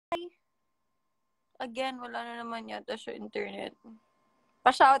Again, wala na naman yata sa internet.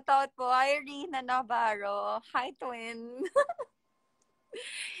 Pa-shoutout po, Irene Navarro. Hi, twin.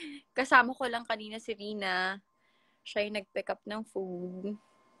 Kasama ko lang kanina si Rina. Siya yung nag-pick up ng food.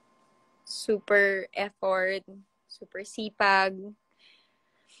 Super effort. Super sipag.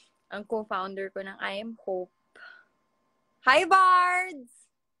 Ang co-founder ko ng I Am Hope. Hi, Bards!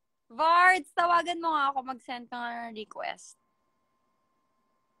 Bards, tawagan mo nga ako. Mag-send ka nga ng request.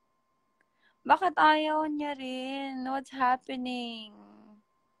 Bakit ayaw niya rin? What's happening?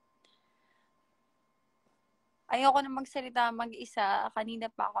 Ayoko na magsalita mag-isa. Kanina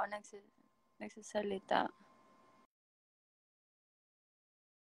pa ako nagsasalita.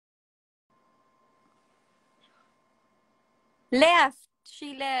 Left!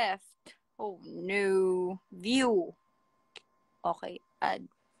 She left. Oh, no. View. Okay, add.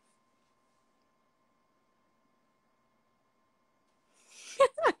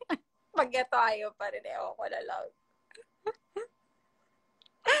 Pag ito ayaw pa rin, ewan ko na lang.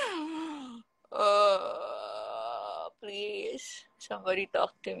 Please. Somebody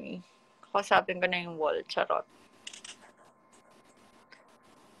talk to me. Kausapin ko na yung wall. Charot.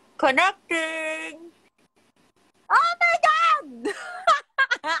 Connecting! Oh my God!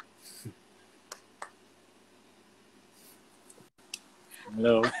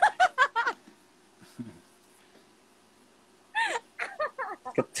 Hello.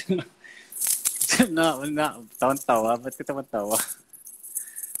 Tawan-tawa. Ba't ka tawan-tawa?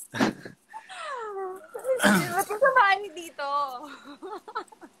 Ba't ka sumali dito?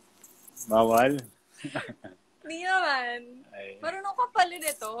 Bawal? Hindi naman. Ay. Marunong ka pala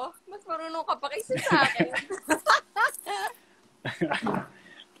nito. Mas marunong ka pa kaysa sa akin.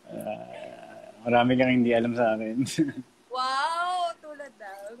 Marami kang hindi alam sa akin. Wow! Tulad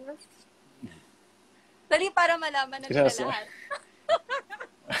lang. Dali para malaman na nila lahat.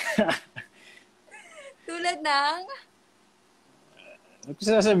 Tulad ng? Ano ko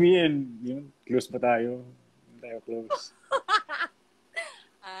sasabihin? Yung close ba tayo? Hindi tayo close.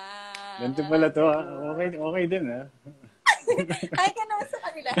 Ganito pala to. Okay din, ha? Hi ka naman sa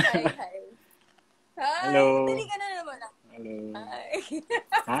kanila. Hi. Hi. Hello. Dali ka na naman. Hello. Hi.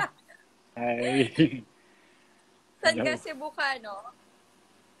 Ha? Hi. Saan ka? Cebu ka, no?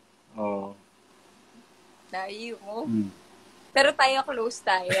 Oo. Layo mo. Pero tayo close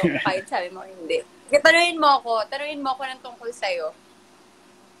tayo. Kahit sabi mo hindi. Tanungin mo ako ng tungkol sa'yo.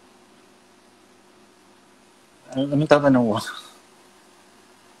 Anong tatanong mo?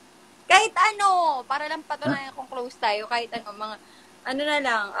 Kahit ano, para lang patunayan kung close tayo, kahit ano, mga, ano na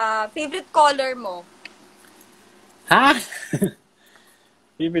lang, favorite color mo? Ha?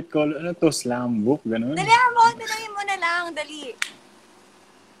 Favorite color? Ano to? Slam book? Ganun? Tanungin mo na lang, dali.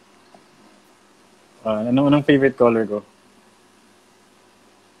 Anong favorite color ko?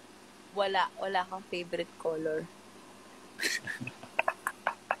 Wala kang favorite color.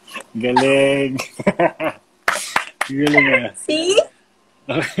 Galing. Galing na. See?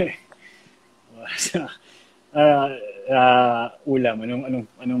 Okay. Ulam.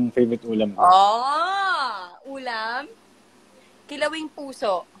 Anong favorite ulam ko? Ulam? Kilawing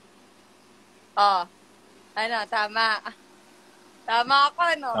puso. Tama. Tama ako,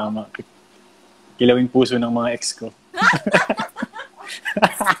 no? Tama. Kilawing puso ng mga ex ko.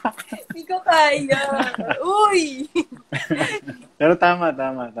 Hindi ko kaya. Uy! Pero tama.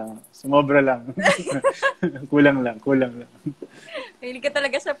 Sumobra lang. Kulang lang. Hindi ka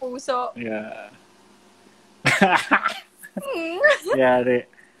talaga sa puso. Yeah. Yari.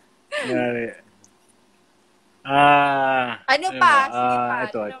 Ano pa? Sige pa.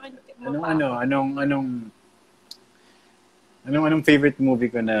 Ito. Anong favorite movie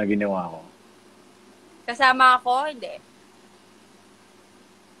ko na ginawa ko? Kasama ako? Hindi.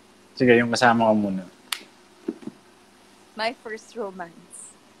 Sige, yung kasama ko muna. My first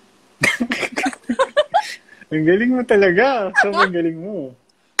romance. Ang galing mo talaga. Sobrang galing mo.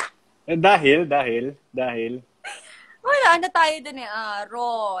 Dahil. Wala, ano tayo dun eh.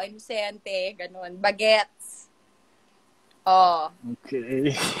 Raw, inosente, ganun. Bagets.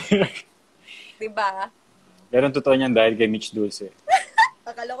 Okay. Diba? Pero ang totoo niyan dahil kay Mitch Dulce.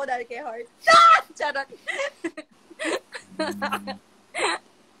 Akala ko dahil kay Heart. Charot.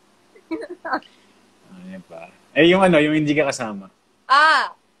 Ayan pa. Yung hindi ka kasama.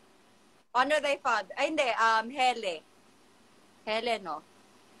 Honor thy father. Ay, hindi. Hele, no?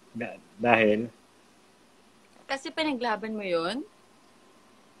 Dahil? Kasi pinaglaban mo yun?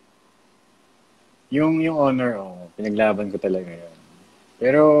 Yung honor, pinaglaban ko talaga yun.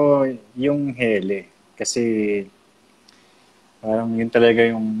 Pero yung hele, kasi parang yun talaga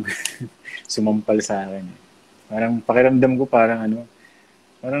yung sumampal sa akin. Parang pakiramdam ko parang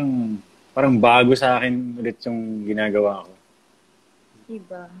parang bago sa akin ulit yung ginagawa ko.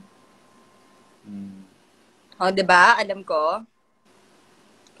 Diba? Mm. O, diba? Alam ko.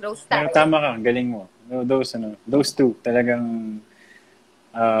 Close Pero tayo. tama ka, ang galing mo. Those two, talagang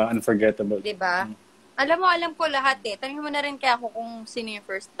unforgettable. Diba? Alam ko lahat eh. Tanungin mo na rin kaya ako kung sino yung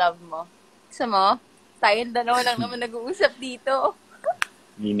first love mo. Gusto mo? Tayong dalawa lang naman nag-uusap dito.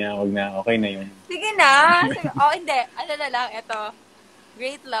 Hindi na, wag na, okay na yun. Sige na. Hindi. Ano na lang, ito.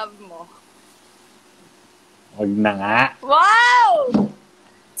 Great love mo. Wag na nga. Wow!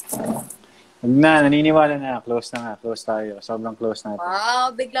 Wag na, naniniwala na. Close na nga, close tayo. Sobrang close natin. Wow,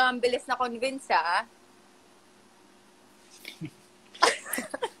 biglang ang bilis na convince ah.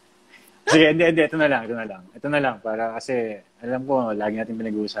 Sige, hindi, ito na lang. Ito na lang, para kasi, alam ko, lagi natin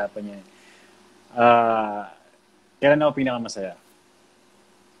pinag-uusapan niya. Kailan ako pinakamasaya?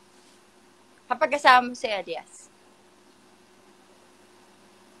 Kapag kasama mo si Elias.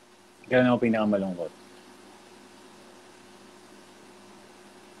 Kailan ako pinakamalungkot?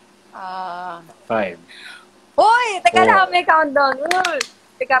 5. Uy! Teka 4, lang, may countdown. Uy!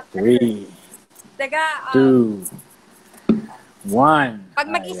 Teka. 3, Teka. 2, 1. Pag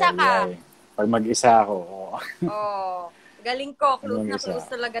mag-isa ka. Pag mag-isa ako. Oh. Galing ko. Close na mag-isa.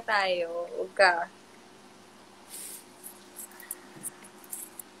 close talaga tayo. Huwag ka.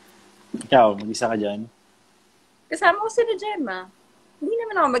 Ikaw, mag-isa ka dyan? Kasama ko sila Gemma. Hindi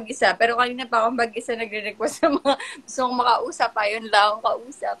naman ako mag-isa. Pero kanina pa ako mag-isa nagre-request sa mga gusto kong makausap. Ayun lang akong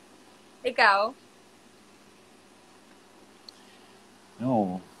kausap. Ikaw?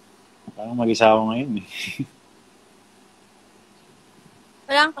 No. Parang mag-isa ako ngayon eh.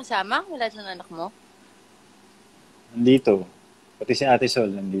 Wala kang kasama? Wala sa anak mo? Nandito. Pati si Ate Sol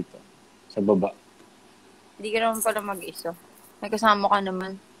nandito. Sa baba. Hindi ka naman pala mag-isa. May kasama ka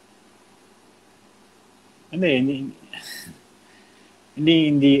naman. Hindi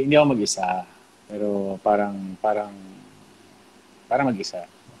ako mag-isa. Pero parang mag-isa.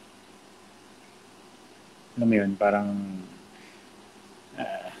 Alam mo yun, parang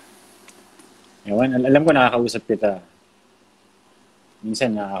ewan, alam ko nakakausap kita.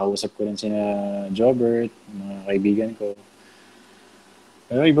 Minsan nakakausap ko rin sina Jobert, mga kaibigan ko.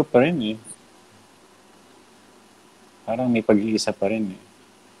 Pero iba pa rin eh. Parang may pag-iisa pa rin eh.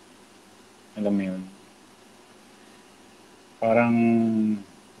 Alam mo yun. Parang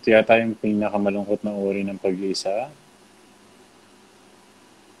ito yata yung pinakamalungkot na uri ng pag-iisa.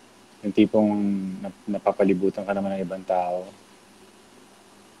 Yung tipong napapalibutan ka naman ng ibang tao.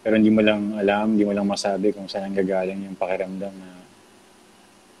 Pero hindi mo lang alam, hindi mo lang masabi kung saan ang gagaling yung pakiramdam na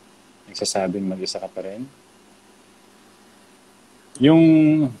nagsasabing mag-isa ka pa rin. Yung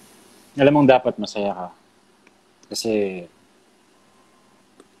alam mong dapat masaya ka. Kasi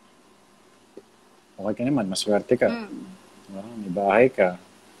okay ka naman, maswerte ka. May bahay ka.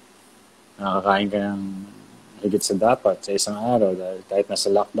 Nakakain ka ng higit sa dapat sa isang araw dahil kahit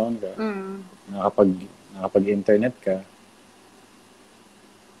nasa lockdown ka. Nakapag-internet ka.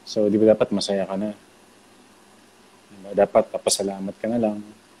 So, di ba dapat masaya ka na? Diba? Dapat papasalamat ka na lang.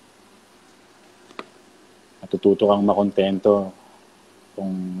 Natututo kang makontento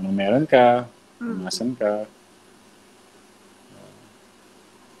kung anong meron ka, kung nasan ka.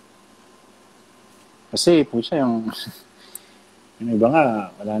 Kasi, pucha, yung iba nga,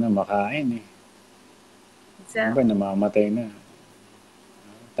 wala nang makain eh. Yung iba, namamatay na.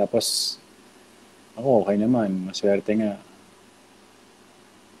 Tapos, ako, okay naman, maswerte nga.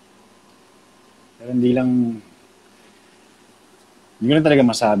 Pero hindi ko na talaga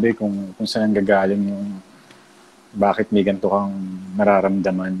masabi kung saan gagaling yung bakit may ganito kang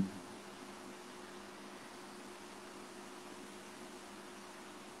nararamdaman.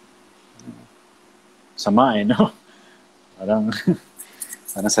 Sama eh, no? Parang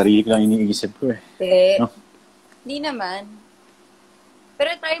sarili ko lang iniisip ko eh. No? Hindi naman.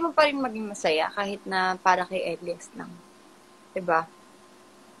 Pero try mo pa rin maging masaya kahit na para kay Elias lang. Diba?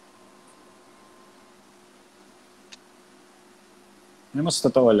 Mas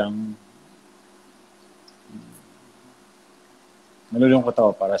totoo lang. Nalulungkot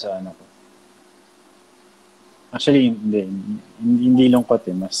ako para sa anak ko. Actually, hindi lungkot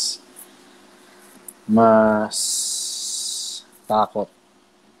eh. Mas takot.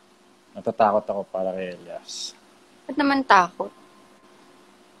 Natatakot ako para kay Elias. Ba't naman takot?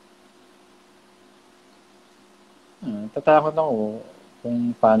 Natatakot ako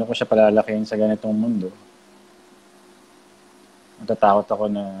kung paano ko siya palalakihin sa ganitong mundo. Natatakot ako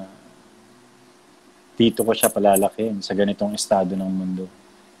na tito ko siya palalakihin sa ganitong estado ng mundo.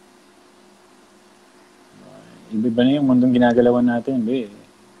 Iba na yung mundong ginagalawan natin,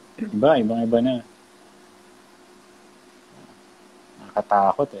 ibang-iba na.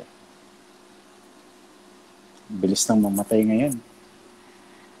 Nakakatakot eh. Bilis nang mamatay ngayon.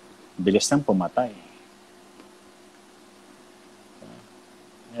 Bilis nang pumatay.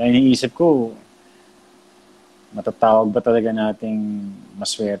 Kaya iniisip ko, matatawag ba talaga nating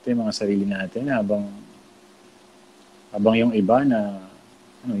maswerte mga sarili natin habang yung iba na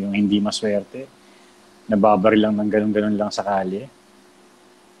yung hindi maswerte, nababaril lang ng ganun-ganun lang sa kalye.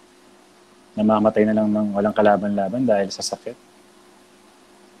 Namamatay na lang ng walang kalaban-laban dahil sa sakit.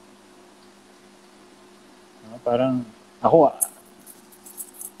 Parang ako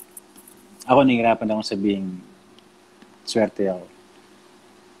nahihirapan akong sabihin swerte ako.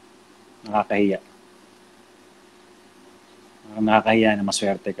 Nakakahiya. Nakakahiya na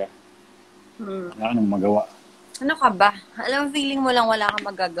maswerte ka. Wala ka nang magawa. Ano ka ba? Alam, feeling mo lang wala kang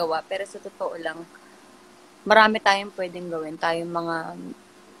magagawa, pero sa totoo lang, marami tayong pwedeng gawin. Tayong mga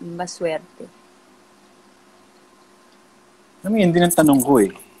maswerte. Yun din ang tanong ko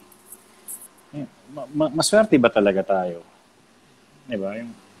eh. Maswerte ba talaga tayo? Diba?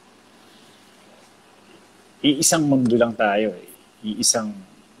 Yung iisang mundo lang tayo eh. Iisang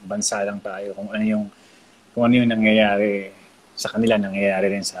bansa lang tayo. Kung ano yung nangyayari sa kanila,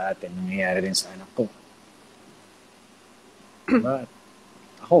 nangyayari rin sa atin, nangyayari rin sa anak ko. Diba?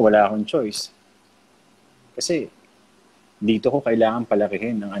 Ako, wala akong choice. Kasi dito ko kailangan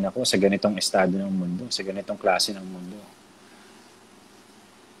palakihin ang anak ko sa ganitong estado ng mundo, sa ganitong klase ng mundo.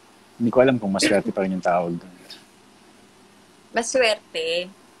 Hindi ko alam kung maswerte pa rin yung tawag doon.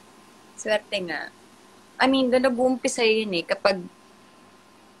 Maswerte? Swerte nga. I mean, doon nag-uumpisa yun eh, kapag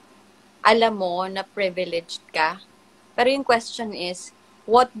alam mo na privileged ka. Pero yung question is,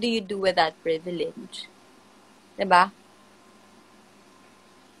 what do you do with that privilege? Diba?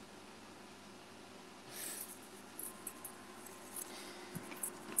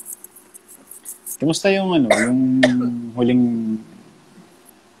 Kumusta yung yung huling...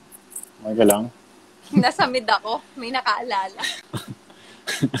 May ka lang? Nasa mid ako. May nakaalala.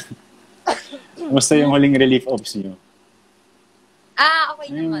 Kumusta yung huling relief ops niyo?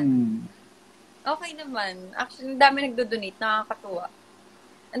 Okay naman. Okay naman. Actually, ang dami nagdo-donate. Nakakatuwa.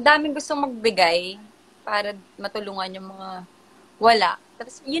 Ang daming gustong magbigay para matulungan yung mga wala.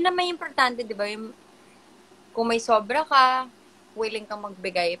 Tapos, yun naman yung importante, di ba? Yung, kung may sobra ka, willing kang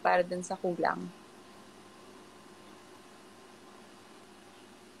magbigay para dun sa kulang.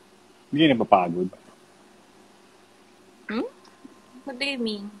 Hindi na napapagod. What do you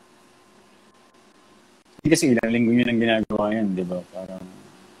mean? Hindi kasi ilang linggo nyo nang ginagawa yan, di ba? Parang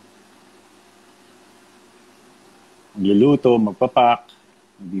magluluto, magpapak,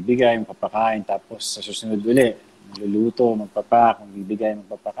 magbibigay, magpapakain, tapos sa susunod uli, magluluto, magpapak, magbibigay,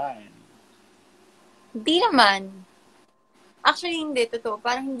 magpapakain. Hindi naman. Actually, hindi. Totoo.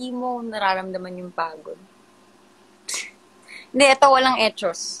 Parang hindi mo nararamdaman yung pagod. Hindi, ito walang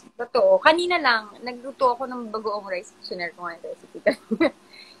etchos. Totoo. Kanina lang, nagluto ako ng bagoong rice. Sinare ko nga yung recipe.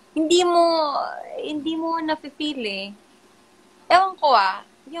 hindi mo nafe-feel eh. Ewan ko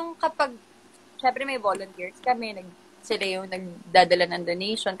yung kapag, syempre may volunteers kami, sila yung nagdadala ng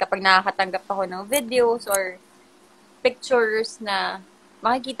donation. Kapag nakakatanggap ako ng videos or pictures na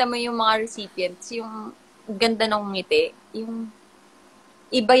makikita mo yung mga recipients, yung ganda ng ngiti, yung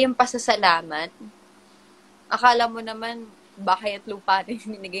iba yung pasasalamat. Akala mo naman, bahay at lupa rin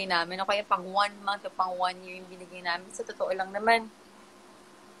yung binigay namin. O kaya pang 1 month o pang 1 year yung binigay namin. Sa totoo lang naman,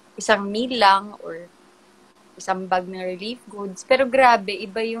 isang meal lang or isang bag ng relief goods. Pero grabe,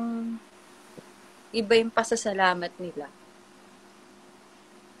 iba yung pasasalamat nila.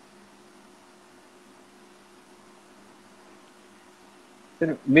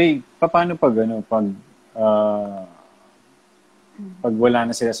 Pero, Bay, paano pag wala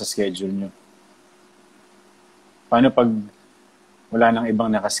na sila sa schedule nyo? Paano pag wala nang ibang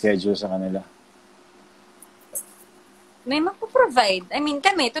nakaschedule sa kanila? May magpo-provide. I mean,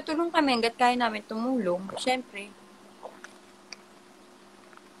 tutulong kami hanggat kaya namin tumulong. Siyempre.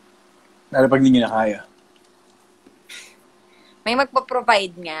 Lalo pag hindi nyo na kaya. May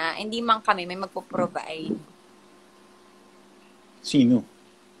magpo-provide nga. Hindi man kami, may magpo-provide. Sino?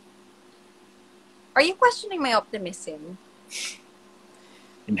 Are you questioning my optimism?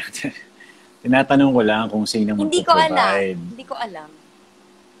 Tinatanong ko lang kung sino magpo-provide. Hindi ko alam.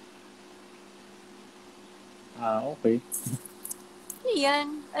 Okay.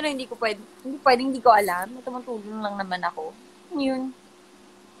 Yan. Hindi ko pwede. Hindi ko alam. Tumutulong lang naman ako. Yun.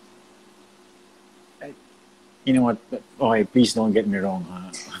 You know what? Okay, please don't get me wrong.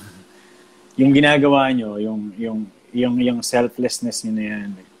 Yung ginagawa nyo, yung selflessness nyo na yan,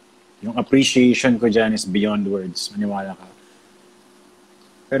 yung appreciation ko dyan is beyond words. Maniwala ka.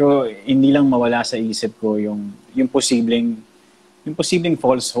 Pero hindi lang mawala sa isip ko yung posibleng Yung posibleng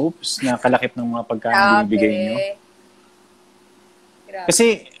false hopes na kalakip ng mga pagkain binibigay nyo. Grabe. Kasi,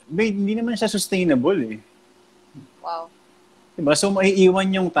 babe, hindi naman siya sustainable eh. Wow. Diba? So,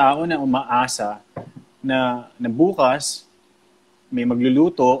 maiiwan yung tao na umaasa na bukas, may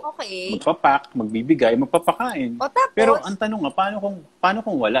magluluto, Okay. magpapak, magbibigay, magpapakain. O tapos, Pero ang tanong nga, paano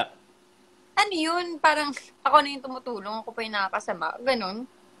kung wala? ano yun? Parang ako na yung tumutulong, ako pa yung nakakasama. Ganon.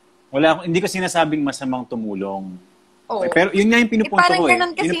 Hindi ko sinasabing masamang tumulong. Oo. Pero yun nga yung pinupunto parang ko eh.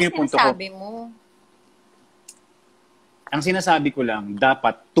 ganon kasi Yun yung sinasabi mo. Ang sinasabi ko lang,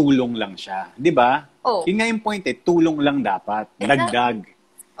 dapat tulong lang siya. Di ba? Oo. Yun nga yung point eh, tulong lang dapat. Dagdag.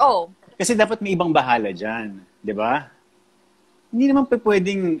 Oo. Kasi dapat may ibang bahala dyan. Di ba? Hindi naman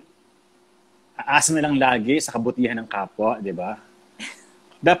pwedeng aasa na lang lagi sa kabutihan ng kapwa, di ba?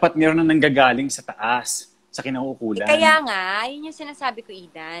 Dapat meron na nanggagaling sa taas, sa kinauukulan. Kaya nga, yun yung sinasabi ko,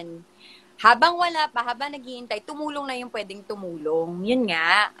 Idan. Habang wala pa, habang naghihintay, tumulong na yung pwedeng tumulong. Yun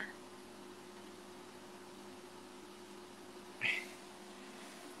nga.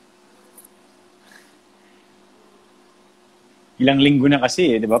 Ilang linggo na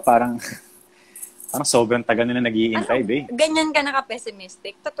kasi, di ba? Parang sobrang tagal na naghihintay, be. Ganyan ka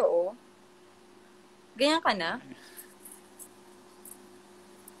naka-pessimistic? Totoo? Ganyan ka na?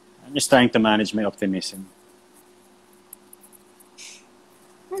 I'm just trying to manage my optimism.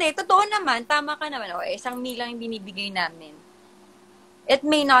 Hindi, totoo naman. Tama ka naman. O, 1 meal lang yung binibigay namin. It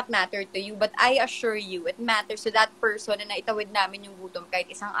may not matter to you, but I assure you, it matters to that person na naitawid namin yung gutom kahit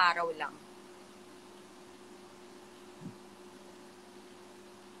 1 araw lang.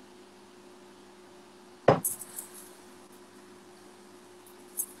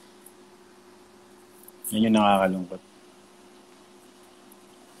 Yan yung nakakalungkot.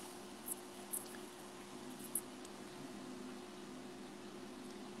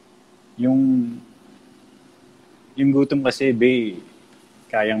 Yung gutom kasi, be,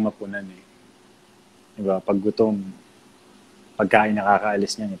 kayang mapunan eh. Diba? Pag gutom, pagkain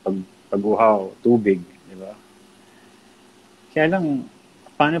nakakaalis niyan eh. Pag uhaw, tubig. Diba? Kaya lang,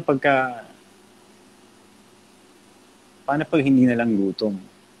 paano pag hindi na lang gutom?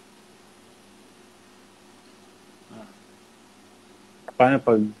 Paano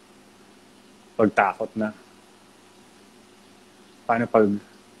pag takot na? Paano pag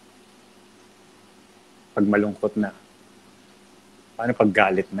malungkot na? Paano pag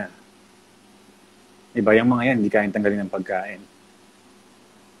galit na? Diba, yung mga yan, hindi kayang tanggalin ng pagkain.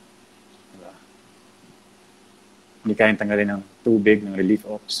 Diba? Hindi kayang tanggalin ng tubig, ng relief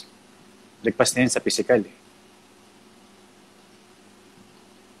ops. Lagpas na yan sa physical eh.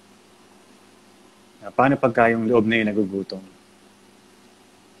 Paano pagka yung loob na yun nagugutom?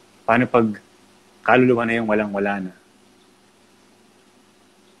 Paano pag kaluluwa na yung walang-wala na?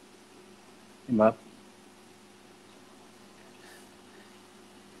 Diba?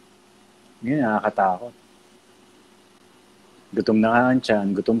 Ganyan, nakakatakot. Gutom na nga ang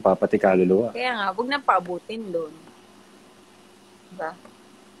tiyan, gutom pa, pati kaluluwa. Kaya nga, huwag nang paabutin doon. Diba?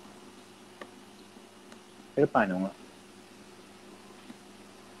 Pero paano nga?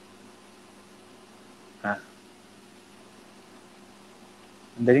 Ha?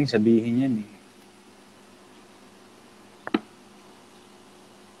 Ang daling sabihin yan eh.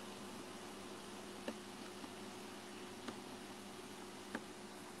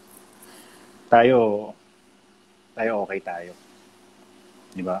 Tayo okay tayo.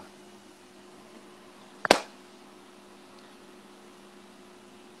 Di ba?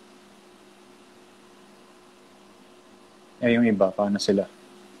 Eh, yung iba, paano sila?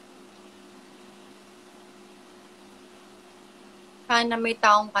 Sana may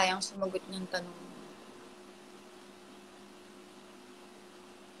taong kayang sumagot ng tanong.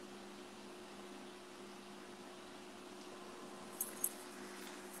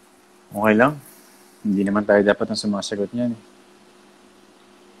 Okay lang. Hindi naman tayo dapat ang sumasagot niyan.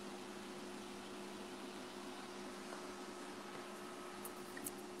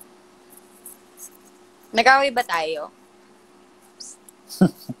 Nag-away ba tayo?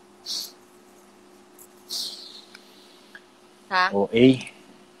 Ha? OA.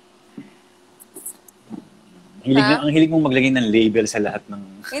 Ang hilig mong maglagay ng label sa lahat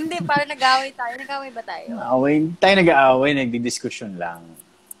ng... Hindi, para nag-away tayo. Nag-away ba tayo? Tayo nag-aaway, nagdi-discussion lang.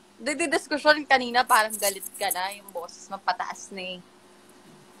 Diskusyon kanina, parang galit ka na. Yung boses mapataas na eh.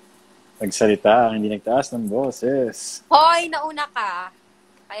 Nagsalita, hindi nagtaas ng boses. Hoy, nauna ka.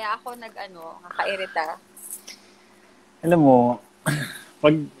 Kaya ako kakairita. Alam mo,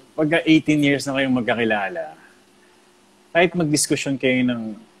 pag 18 years na kayong magkakilala, kahit mag-discussion kayo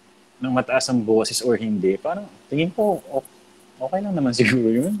ng mataas ang boses or hindi, parang tingin ko, okay lang naman siguro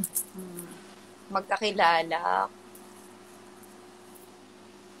yun. Magkakilala.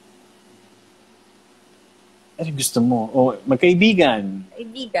 Ano gusto mo? O, magkaibigan.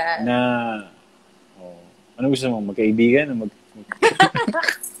 Kaibigan. Na, ano gusto mo? Magkaibigan?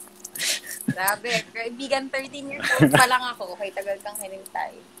 Grabe, kaibigan 13 years old pa lang ako. Okay, tagal kang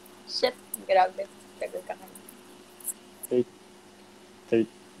hinintay. Shit, grabe. Tagal kang hinintay.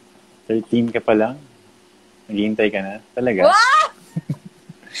 13 ka pa lang? Naghihintay ka na? Talaga? Wow!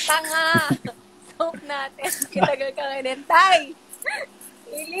 Tanga! Soap natin. Tagal kang hinintay.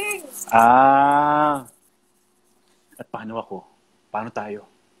 Iling! At paano ako? Paano tayo?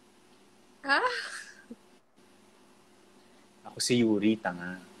 Ha? Ako si Yuri,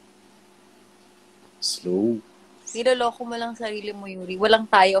 tanga. Slow. Niloloko mo lang sarili mo, Yuri. Walang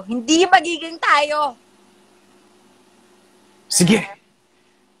tayo. Hindi magiging tayo! Sige!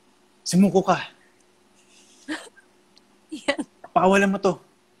 Sumuko ka. Yan. Pakawalan mo to.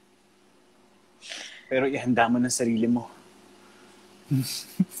 Pero ihanda mo ng sarili mo.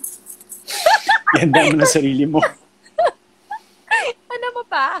 Ihanda mo ng sarili mo. Ano mo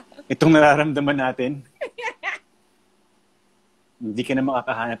pa? Itong nararamdaman natin. Hindi ka na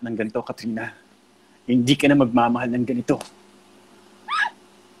makakahanap ng ganito, Katrina. Hindi ka na magmamahal ng ganito.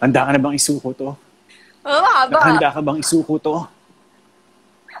 Handa ka na bang isuko to? Oo, haba. Handa ka bang isuko to?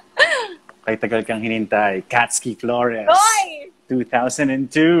 Kay tagal kang hinintay. Katski Flores. Hoy!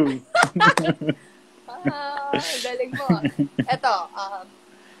 2002. Galing mo. Eto,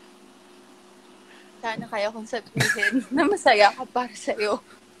 sana kaya kong sabihin na masaya ka para sa'yo.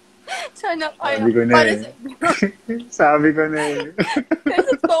 Sana kaya Sabi ko na para eh. sa'yo. Sabi ko na eh.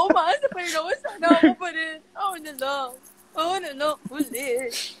 Kasi ko, umaasa pa rin ako. Sana ako pa rin. Ako na lang.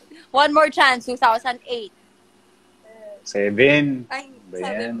 Ulit. One more chance, 2008. 7. Ay, Ba 7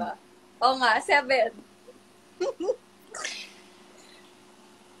 yan? ba? Oo nga, 7.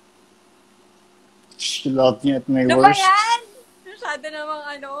 She loved me at my Ano ba worst. yan? Masyado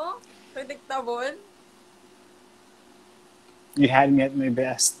namang predictable. You had me at my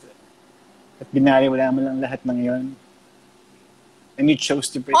best. At binaliwala mo lang lahat ng yon. And you chose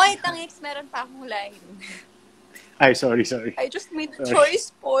to break Oy, my heart. tangix, meron pa akong line. Ay, sorry. I just made the Sorry.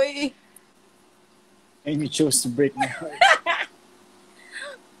 choice, boy. And you chose to break my heart.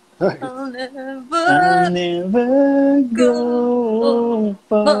 I'll never I'll never go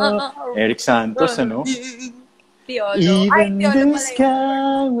far. Eric Santos, ano? Piolo. Even Piolo the pala yun.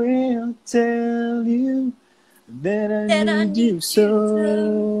 sky will tell you that I need you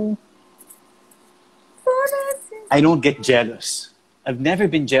so. I don't get jealous. I've never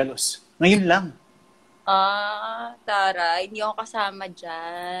been jealous. Ngayon lang. Tara, hindi ako kasama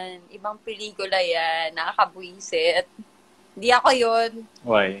dyan. Ibang pelikula yan. Nakakabuisit. Hindi ako yun.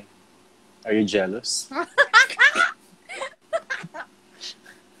 Why? Are you jealous?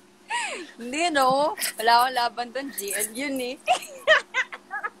 Hindi, no? Wala akong laban doon. GL yun eh.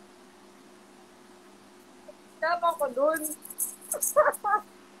 Laban ko doon.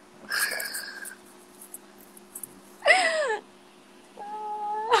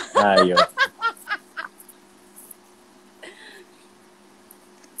 Ayo.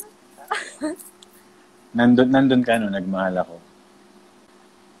 Nandun ka nung nagmahal ako.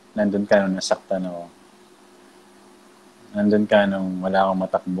 Nandun ka nung nasaktan ako. Nandun ka nung wala akong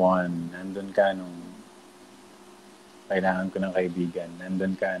matakbuhan. Nandun ka nung kailangan ko ng kaibigan.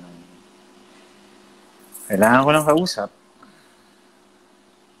 Nandun ka nung kailangan ko ng kausap.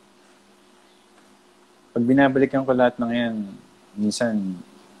 Pag binabalikan ko lahat ng yan, minsan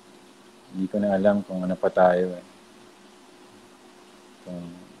hindi ko na alam kung ano pa tayo eh. Kung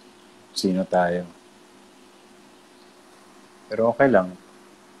sino tayo. Pero okay lang.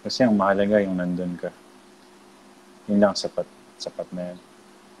 Kasi ang mahalaga yung nandun ka. Yun lang, sapat. Sapat na yan.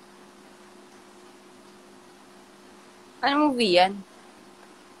 Ano movie yan?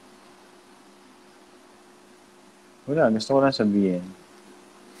 Wala, gusto ko lang sabihin.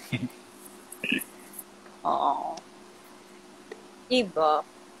 Oo. Iba.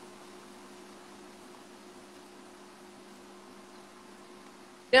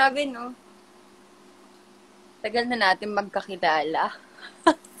 Grabe, no? Tagal na natin magkakilala.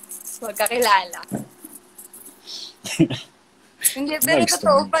 Magkakilala. Hindi, pero Nice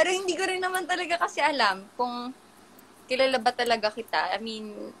totoo, naman. parang hindi ko rin naman talaga kasi alam kung kilala ba talaga kita. I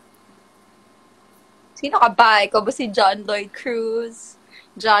mean, sino ka ba? Ikaw ba si John Lloyd Cruz?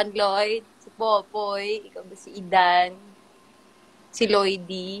 John Lloyd? Si Popoy? Ikaw ba si Idan? Si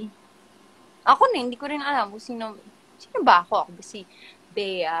Lloydie? Ako na, hindi ko rin alam kung sino. Sino ba ako? Ako ba si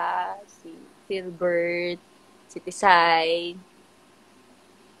Bea? Si Philbert? Si Tisay?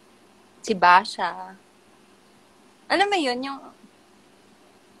 Si Basha? Alam mo yun, yung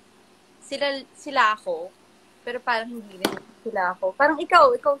sila ako, pero parang hindi rin sila ako. Parang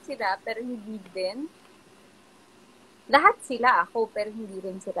ikaw sila, pero hindi din. Lahat sila ako, pero hindi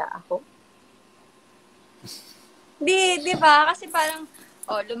rin sila ako. Di ba? Kasi parang,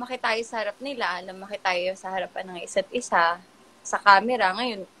 lumaki tayo sa harap nila, lumaki tayo sa harapan ng isa't isa, sa camera,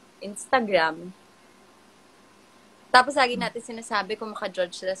 ngayon, Instagram. Tapos lagi natin sinasabi kung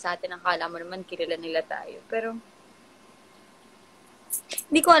maka-judge sila sa atin, akala mo naman kilala nila tayo. Pero,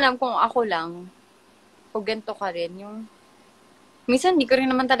 hindi ko alam kung ako lang, o ganito ka rin, yung, minsan hindi ko rin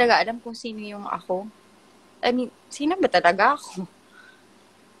naman talaga alam kung sino yung ako. I mean, sino ba talaga ako?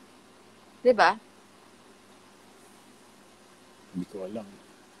 Diba? Hindi ko alam.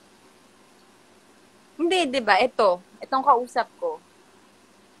 Hindi, diba? Itong kausap ko.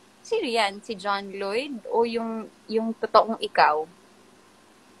 Sino yan? Si John Lloyd? O yung totoong ikaw?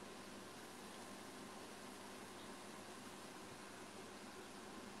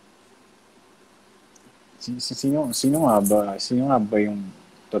 Sino nga ba? Sino nga ba yung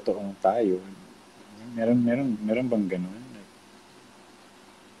totoong tayo? Meron bang ganun?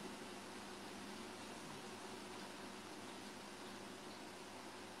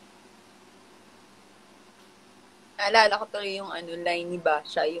 Alala ko tuloy yung line ni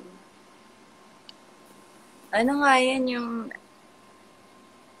Basha, yung ano nga yan, yung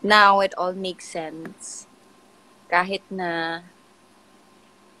now it all makes sense. Kahit na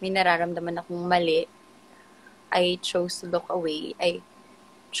may nararamdaman akong mali, I chose to look away. I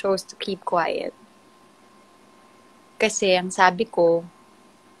chose to keep quiet. Kasi ang sabi ko,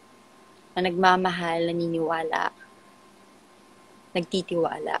 na nagmamahal, naniniwala,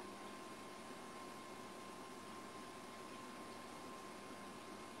 nagtitiwala.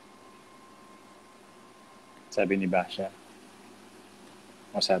 Sabi ni Basha.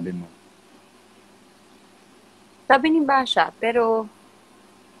 O sabi mo? Sabi ni Basha, pero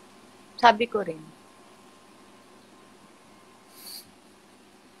sabi ko rin.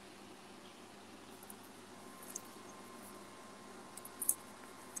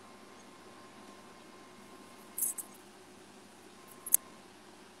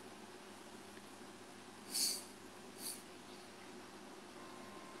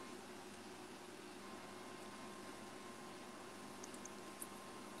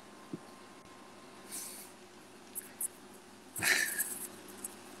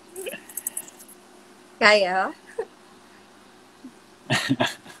 Kayo?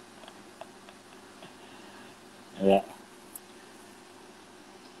 Wala.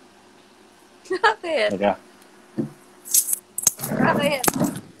 Bakit? Teka. Bakit?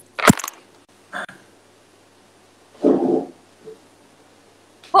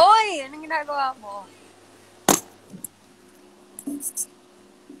 Hoy! Anong ginagawa mo?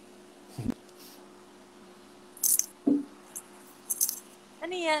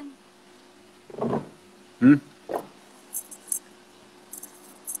 Ano yan?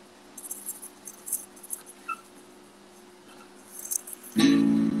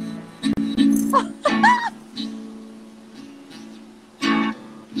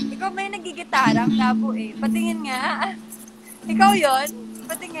 Ikaw may nagigitarang labo eh. Patingin nga. Ikaw yon?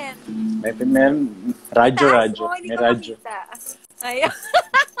 Patingin. Meron. Radyo. Hindi May ko radyo. makita. Ayun.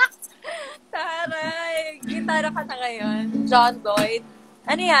 Taray. Gitara ka na ngayon. John Lloyd.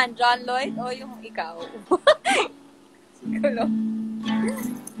 Ano yan? John Lloyd o yung ikaw? Siguro.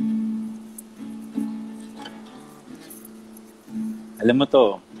 Alam mo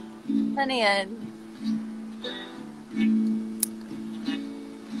to. Ano yan?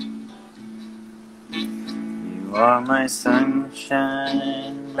 You are my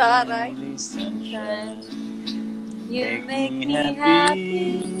sunshine. Taray. My sunshine. You make me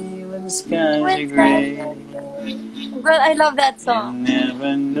happy when the skies are when gray. Girl, I love that song. You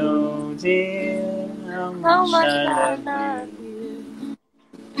never know, dear, How how much much I I love love you. you.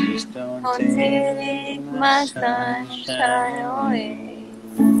 Please don't Don't take take my sunshine away.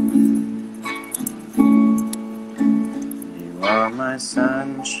 You are my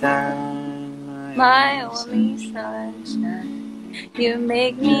sunshine, My only sunshine. You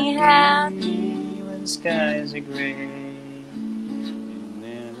make me happy. when skies are gray. You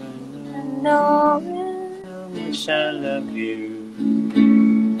never No, know how much I love you.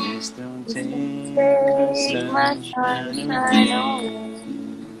 Please don't take my sunshine away.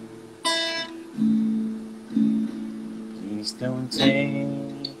 Please don't take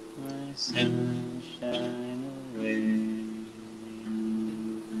my sunshine away.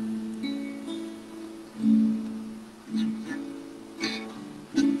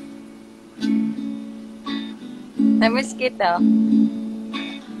 Namiss kita.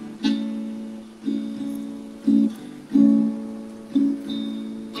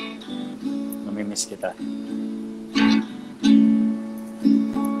 Namimiss kita.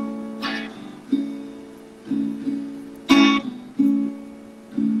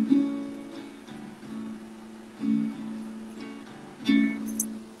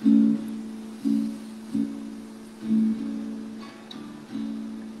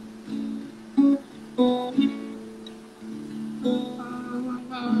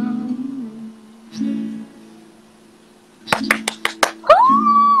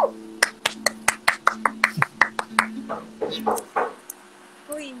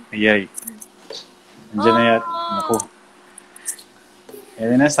 Uy. Ayay. Andiyan na yat. Naku.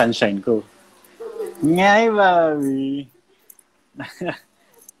 Yan na sunshine ko. Ngay, Bobby.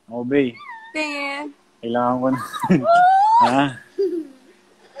 Obey. Kaya. Kailangan ko na. Ha?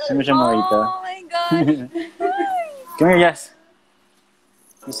 Saan mo siya makita? Oh my gosh. Come here, Yas.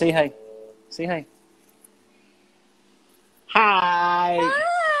 You say hi. Say hi. Hi!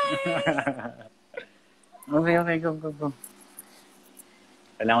 Okay, go.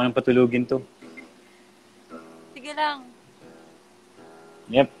 Kailangan ko nang patulugin to. Sige lang.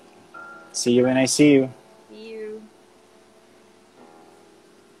 Yep. See you when I see you. See you.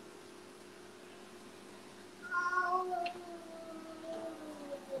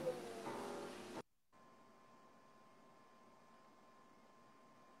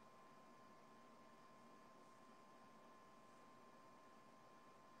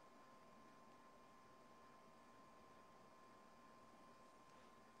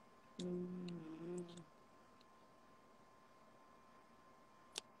 Mm.